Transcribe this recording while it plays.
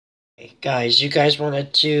Guys, you guys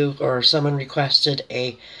wanted to, or someone requested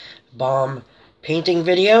a bomb painting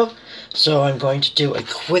video, so I'm going to do a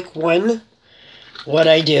quick one. What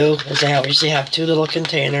I do is I obviously have two little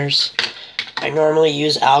containers. I normally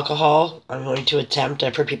use alcohol. I'm going to attempt,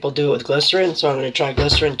 I've heard people do it with glycerin, so I'm going to try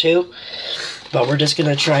glycerin too. But we're just going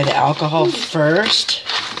to try the alcohol first.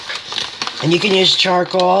 And you can use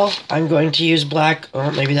charcoal. I'm going to use black, oh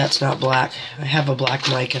maybe that's not black. I have a black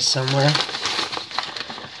mica somewhere.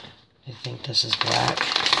 I think this is black.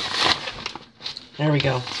 There we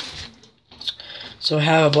go. So I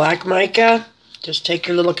have a black mica. Just take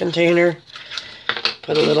your little container,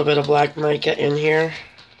 put a little bit of black mica in here.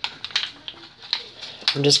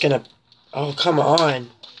 I'm just gonna, oh come on.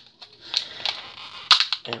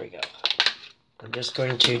 There we go. I'm just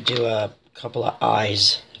going to do a couple of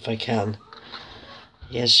eyes, if I can.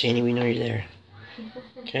 Yes, Shani, we know you're there.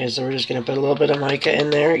 Okay, so we're just going to put a little bit of mica in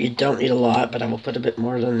there. You don't need a lot, but I will put a bit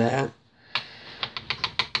more than that.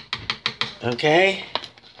 Okay.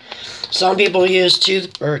 Some people use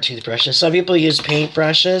toothbrushes. Some people use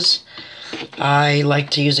paintbrushes. I like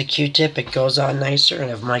to use a Q-tip. It goes on nicer, and I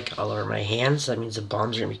have mica all over my hands. That means the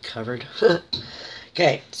bombs are going to be covered.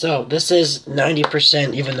 Okay, so this is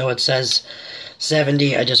 90%, even though it says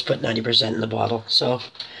 70. I just put 90% in the bottle. So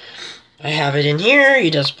I have it in here. You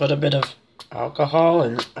just put a bit of alcohol,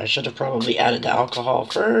 and I should have probably added the alcohol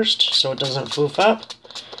first so it doesn't foof up.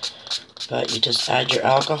 But you just add your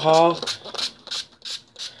alcohol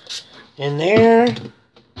in there.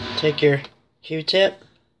 Take your Q-tip.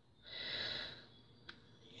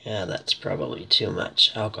 Yeah, that's probably too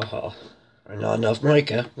much alcohol. Or not enough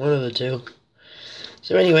mica. One of the two.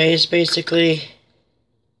 So anyways, basically,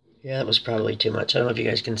 yeah, that was probably too much. I don't know if you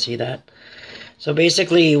guys can see that. So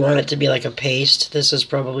basically, you want it to be like a paste. This is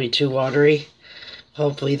probably too watery.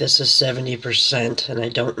 Hopefully this is 70% and I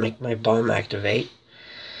don't make my bomb activate.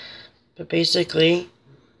 But basically,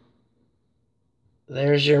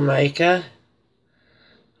 there's your mica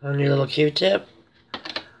on your little Q-tip.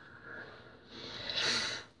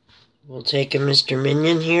 We'll take a Mr.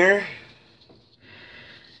 Minion here.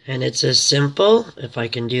 And it's as simple, if I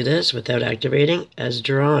can do this without activating, as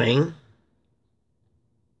drawing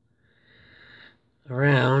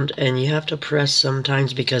around, and you have to press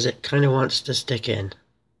sometimes because it kind of wants to stick in.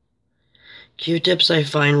 Q-tips I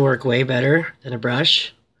find work way better than a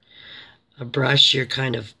brush. A brush you're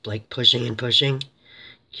kind of like pushing and pushing.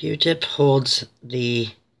 Q-tip holds the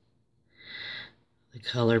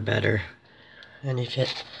color better. And if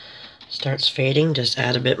it starts fading, just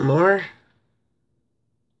add a bit more.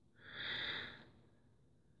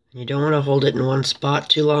 You don't want to hold it in one spot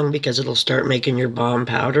too long because it'll start making your bomb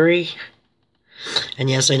powdery. And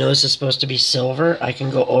yes, I know this is supposed to be silver. I can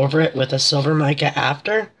go over it with a silver mica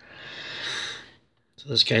after. So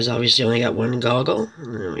this guy's obviously only got one goggle.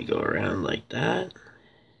 And then we go around like that.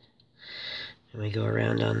 And we go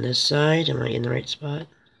around on this side. Am I in the right spot?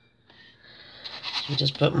 So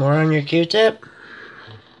just put more on your Q-tip.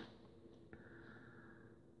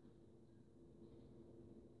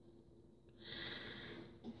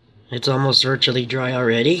 It's almost virtually dry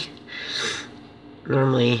already.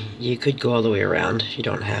 Normally, you could go all the way around. You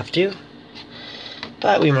don't have to.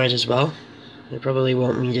 But we might as well. I probably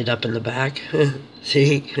won't meet it up in the back.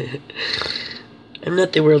 See? I'm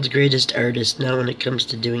not the world's greatest artist now when it comes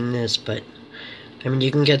to doing this, but I mean,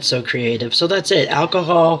 you can get so creative. So that's it.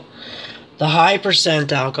 Alcohol. The high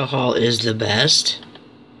percent alcohol is the best.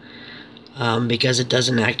 Because it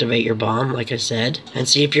doesn't activate your bomb, like I said. And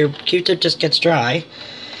see, if your Q-tip just gets dry,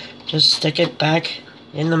 just stick it back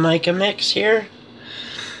in the mica mix here,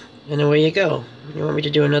 and away you go. You want me to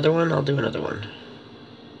do another one? I'll do another one.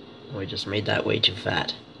 Oh, I just made that way too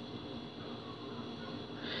fat.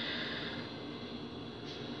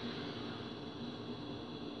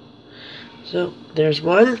 So, there's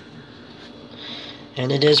one.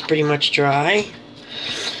 And it is pretty much dry.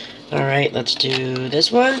 Alright, let's do this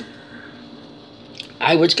one.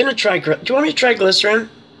 I was going to try, do you want me to try glycerin?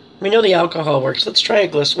 We know the alcohol works. Let's try a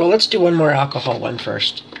glycerin. Well, let's do one more alcohol one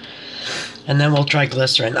first. And then we'll try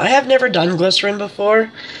glycerin. I have never done glycerin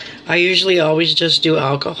before. I usually always just do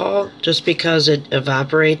alcohol, just because it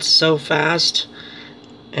evaporates so fast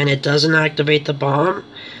and it doesn't activate the bomb.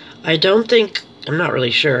 I'm not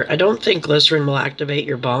really sure. I don't think glycerin will activate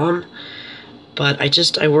your bomb, but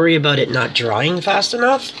I worry about it not drying fast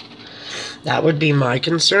enough. That would be my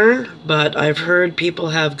concern, but I've heard people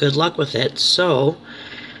have good luck with it, so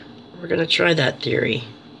we're going to try that theory.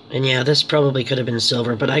 And yeah, this probably could have been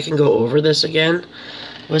silver, but I can go over this again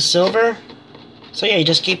with silver. So yeah, you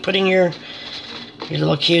just keep putting your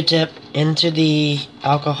little Q-tip into the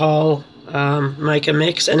alcohol mica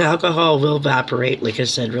mix, and alcohol will evaporate, like I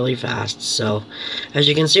said, really fast. So, as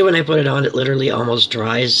you can see, when I put it on, it literally almost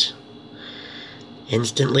dries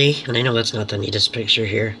instantly. And I know that's not the neatest picture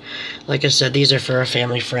here. Like I said, these are for a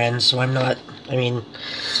family friend, so I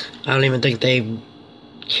don't even think they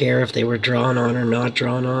care if they were drawn on or not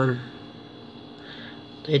drawn on.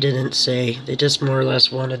 They didn't say. They just more or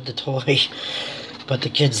less wanted the toy. But the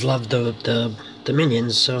kids loved the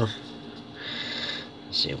minions, so...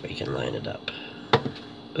 Let's see if we can line it up.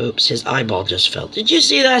 Oops, his eyeball just fell. Did you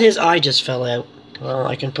see that? His eye just fell out. Well,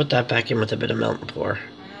 I can put that back in with a bit of melt and pour.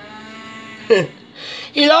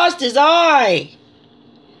 He lost his eye!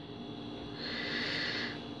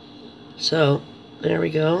 So, there we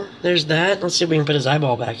go. There's that. Let's see if we can put his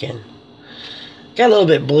eyeball back in. Got a little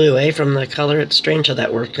bit blue, eh, from the color. It's strange how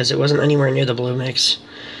that worked, because it wasn't anywhere near the blue mix.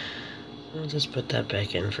 I'll just put that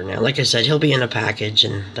back in for now. Like I said, he'll be in a package,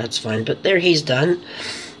 and that's fine. But there, he's done.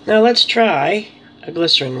 Now let's try a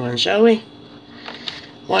glycerin one, shall we?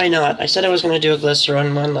 Why not? I said I was going to do a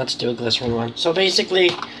glycerin one. Let's do a glycerin one. So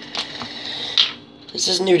basically, this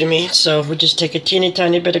is new to me. So we just take a teeny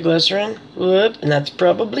tiny bit of glycerin. Whoop, and that's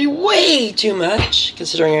probably way too much,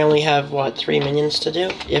 considering I only have, what, 3 minions to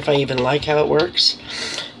do? If I even like how it works.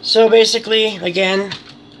 So basically, again,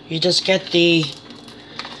 you just get the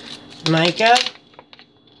mica,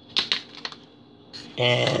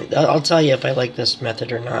 and I'll tell you if I like this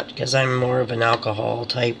method or not, because I'm more of an alcohol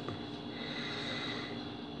type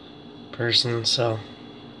person. So,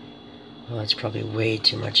 well, that's probably way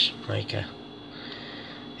too much mica.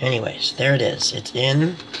 Anyways, there it is. It's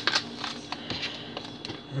in.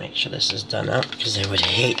 Make sure this is done up, because I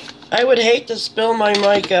would hate to spill my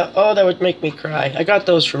mica. Oh, that would make me cry. I got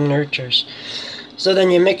those from Nurtures. So then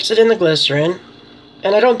you mix it in the glycerin.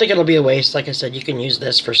 And I don't think it'll be a waste. Like I said, you can use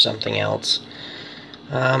this for something else.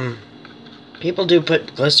 People do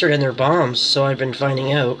put glycerin in their bombs, so I've been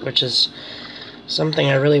finding out, which is something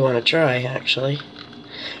I really want to try, actually.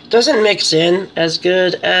 It doesn't mix in as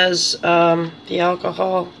good as the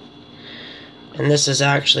alcohol. And this is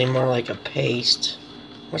actually more like a paste.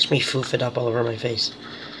 Watch me foof it up all over my face.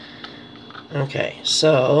 Okay,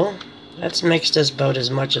 so that's mixed about as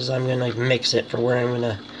much as I'm going to mix it for where I'm going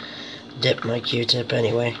to dip my Q-tip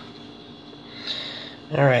anyway.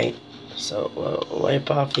 Alright, so we'll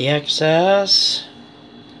wipe off the excess.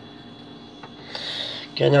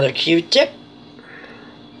 Get another Q-tip.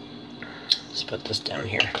 Let's put this down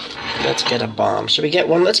here. Let's get a bomb. Should we get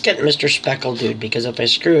one? Let's get Mr. Speckle Dude, because if I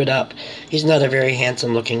screw it up, he's not a very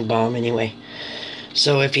handsome looking bomb anyway.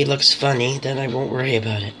 So if he looks funny, then I won't worry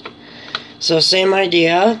about it. So same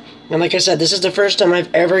idea. And like I said, this is the first time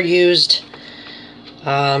I've ever used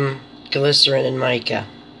glycerin and mica.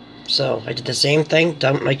 So I did the same thing,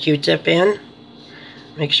 dump my Q-tip in.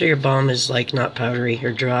 Make sure your bomb is like not powdery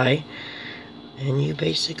or dry. And you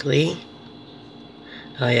basically...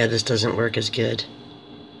 Oh yeah, this doesn't work as good.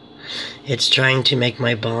 It's trying to make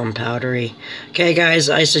my bomb powdery. Okay guys,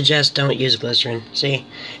 I suggest don't use glycerin. See,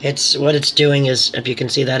 what it's doing is, if you can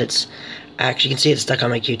see that, it's actually, you can see it's stuck on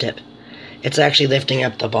my Q-tip. It's actually lifting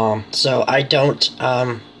up the bomb. So I don't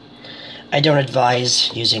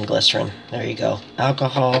advise using glycerin. There you go.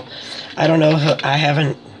 Alcohol. I don't know.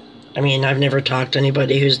 I've never talked to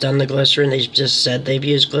anybody who's done the glycerin. They've just said they've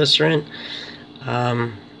used glycerin.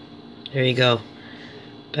 There you go.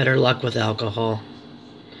 Better luck with alcohol.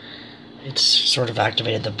 It's sort of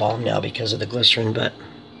activated the bomb now because of the glycerin, but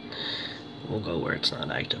we'll go where it's not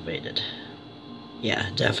activated. Yeah,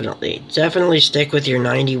 definitely. Definitely stick with your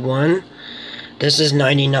 91. This is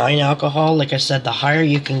 99 alcohol. Like I said, the higher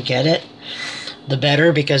you can get it, the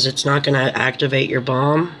better, because it's not going to activate your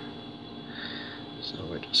bomb. So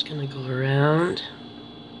we're just going to go around.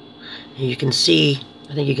 And you can see,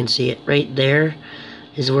 I think you can see it right there,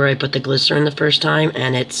 is where I put the glycerin the first time,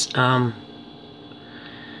 and it's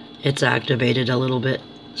activated a little bit.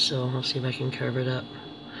 So I'll see if I can carve it up.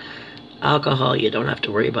 Alcohol, you don't have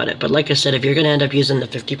to worry about it. But like I said, if you're going to end up using the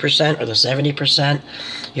 50% or the 70%,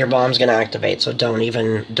 your bomb's going to activate. So don't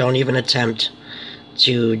even attempt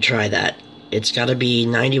to try that. It's got to be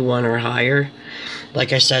 91 or higher.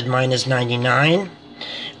 Like I said, mine is 99.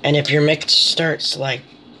 And if your mix starts like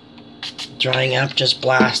drying up, just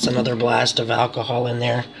blast another blast of alcohol in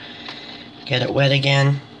there. Get it wet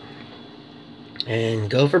again.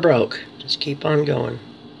 And go for broke. Just keep on going.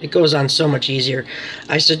 It goes on so much easier.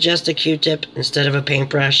 I suggest a Q-tip instead of a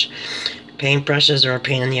paintbrush. Paintbrushes are a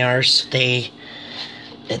pain in the arse. They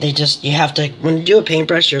just, you have to, when you do a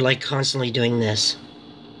paintbrush, you're like constantly doing this.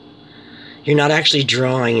 You're not actually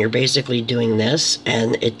drawing, you're basically doing this,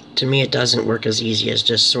 and to me it doesn't work as easy as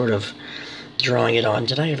just sort of drawing it on.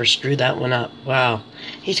 Did I ever screw that one up? Wow.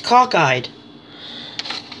 He's cockeyed.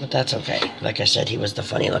 But that's okay. Like I said, he was the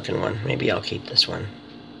funny looking one. Maybe I'll keep this one.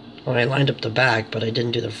 Well, I lined up the back, but I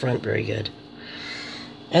didn't do the front very good.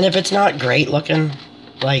 And if it's not great looking,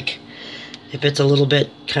 like, if it's a little bit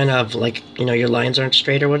kind of like, you know, your lines aren't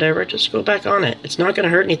straight or whatever, just go back on it. It's not going to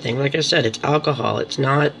hurt anything. Like I said, it's alcohol. It's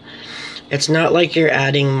not like you're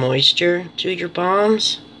adding moisture to your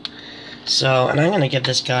bombs. So, and I'm going to give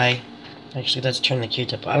this guy, actually, let's turn the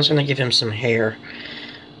Q-tip. I was going to give him some hair,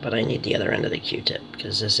 but I need the other end of the Q-tip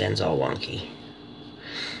because this end's all wonky.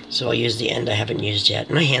 So I'll use the end I haven't used yet.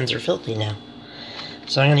 My hands are filthy now.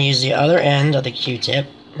 So I'm going to use the other end of the Q-tip,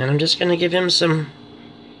 and I'm just going to give him some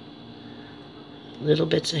little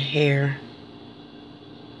bits of hair.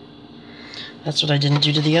 That's what I didn't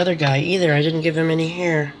do to the other guy either. I didn't give him any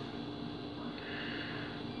hair.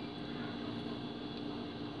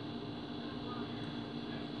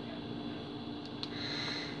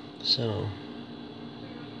 So,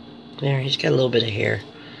 there, he's got a little bit of hair.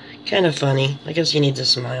 Kind of funny. I guess he needs a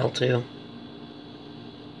smile too.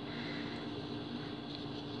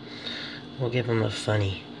 We'll give him a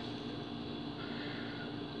funny.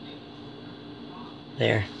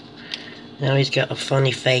 There. Now he's got a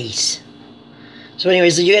funny face. So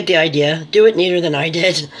anyways, you get the idea. Do it neater than I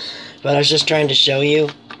did. But I was just trying to show you.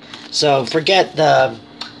 So forget the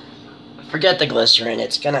glycerin.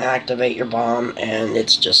 It's going to activate your bomb, and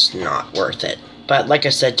it's just not worth it. But like I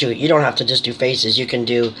said, too, you don't have to just do faces. You can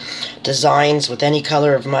do designs with any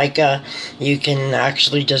color of mica. You can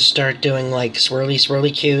actually just start doing, like,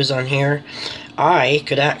 swirly cues on here. I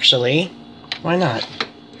could actually... Why not?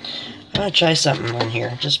 I'm going to try something on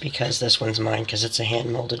here, just because this one's mine, because it's a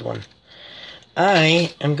hand-molded one.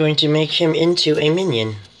 I am going to make him into a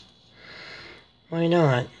minion. Why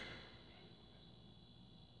not?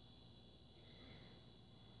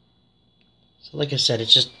 So like I said,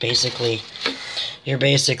 it's just basically... You're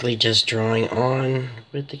basically just drawing on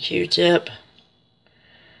with the Q-tip.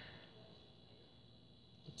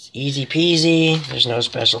 It's easy peasy. There's no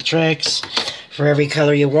special tricks. For every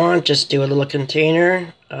color you want, just do a little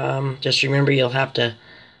container. Just remember you'll have to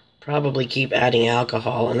probably keep adding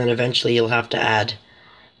alcohol, and then eventually you'll have to add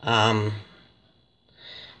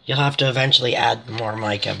eventually add more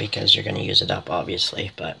mica because you're going to use it up,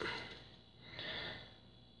 obviously. But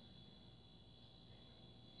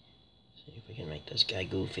see if we can make this guy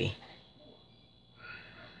goofy.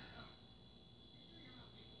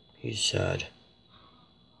 He's sad.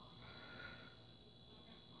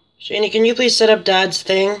 Shani, can you please set up Dad's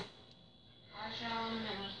thing?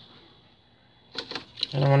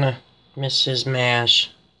 I don't want to miss his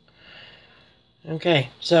mash. Okay,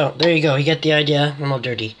 so there you go. You get the idea. I'm all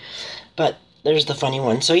dirty. But there's the funny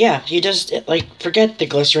one. So yeah, you just, forget the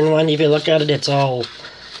glycerin one. If you look at it, it's all,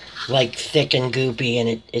 like, thick and goopy,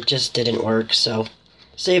 and it just didn't work. So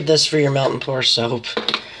save this for your melt and pour soap.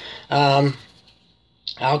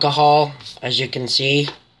 Alcohol, as you can see,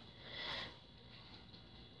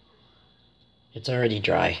 it's already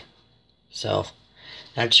dry. So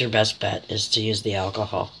that's your best bet, is to use the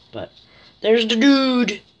alcohol. But there's the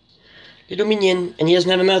dude. Little minion. And he doesn't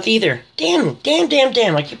have a mouth either. Damn.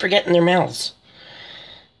 I keep forgetting their mouths.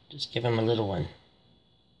 Just give him a little one.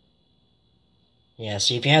 Yeah,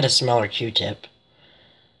 see, if you had a smaller Q-tip,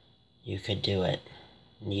 you could do it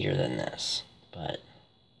neater than this. But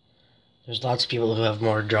there's lots of people who have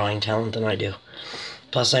more drawing talent than I do.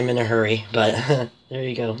 Plus, I'm in a hurry. But there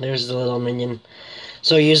you go. There's the little minion.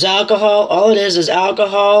 So use alcohol. All it is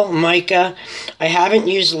alcohol, mica. I haven't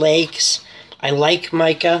used lakes. I like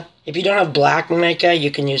mica. If you don't have black mica,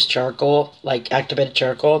 you can use charcoal, like activated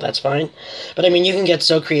charcoal. That's fine. But I mean, you can get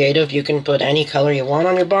so creative. You can put any color you want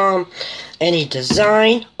on your bomb, any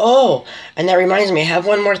design. Oh, and that reminds me, I have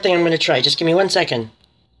one more thing I'm going to try. Just give me 1 second.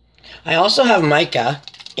 I also have mica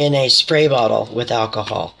in a spray bottle with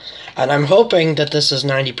alcohol. And I'm hoping that this is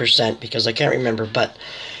 90% because I can't remember. But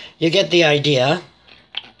you get the idea.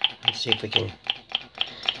 Let's see if we can,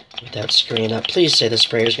 without screwing up. Please say the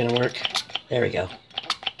sprayer is going to work. There we go.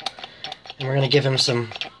 And we're going to give him some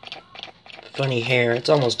funny hair. It's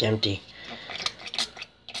almost empty.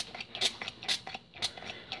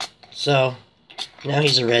 So, now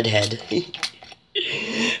he's a redhead.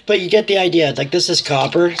 But you get the idea. Like, this is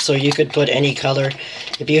copper, so you could put any color.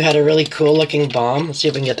 If you had a really cool looking bomb, let's see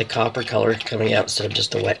if we can get the copper color coming out instead of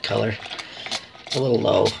just the wet color. It's a little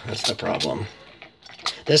low. That's the problem.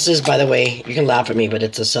 This is, by the way, you can laugh at me, but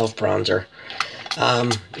it's a self-bronzer.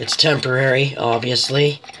 It's temporary,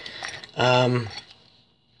 obviously. I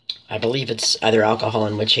believe it's either alcohol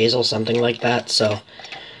and witch hazel, something like that. So,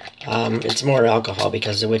 it's more alcohol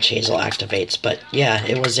because the witch hazel activates. But, yeah,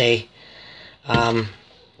 it was a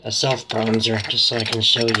a self bronzer, just so I can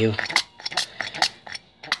show you.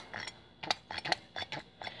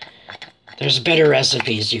 There's better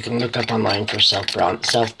recipes you can look up online for self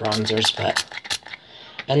bronzers, but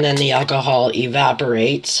and then the alcohol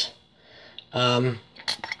evaporates, and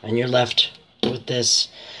you're left with this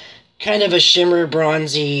kind of a shimmer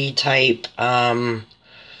bronzy type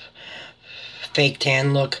fake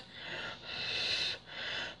tan look.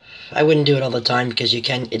 I wouldn't do it all the time because you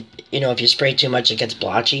can, if you spray too much, it gets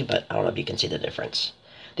blotchy. But I don't know if you can see the difference.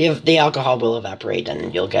 The alcohol will evaporate,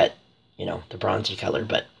 and you'll get, the bronzy color.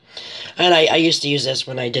 And I used to use this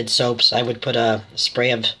when I did soaps. I would put a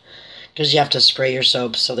spray of, because you have to spray your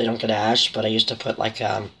soaps so they don't get ash. But I used to put like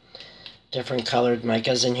different colored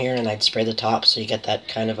micas in here, and I'd spray the top so you get that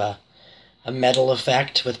kind of a metal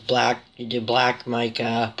effect with black. You do black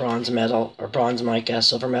mica, bronze metal, or bronze mica,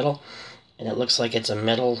 silver metal. And it looks like it's a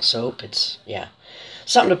metal soap. It's, yeah,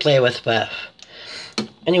 something to play with, but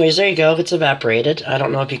anyways, there you go. It's evaporated. I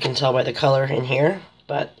don't know if you can tell by the color in here,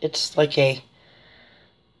 but it's like a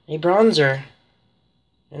bronzer.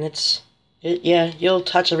 And yeah, you'll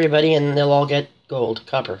touch everybody and they'll all get gold,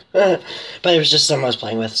 copper. But it was just something I was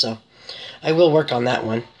playing with, so I will work on that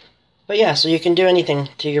one. But yeah, so you can do anything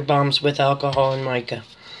to your bums with alcohol and mica.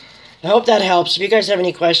 I hope that helps. If you guys have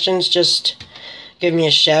any questions, just give me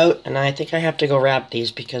a shout, and I think I have to go wrap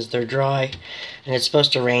these because they're dry, and it's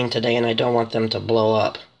supposed to rain today, and I don't want them to blow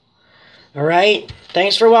up. Alright,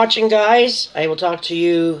 thanks for watching, guys. I will talk to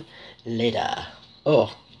you later.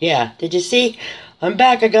 Oh, yeah, did you see? I'm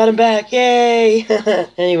back, I got him back, yay!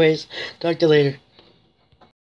 Anyways, talk to you later.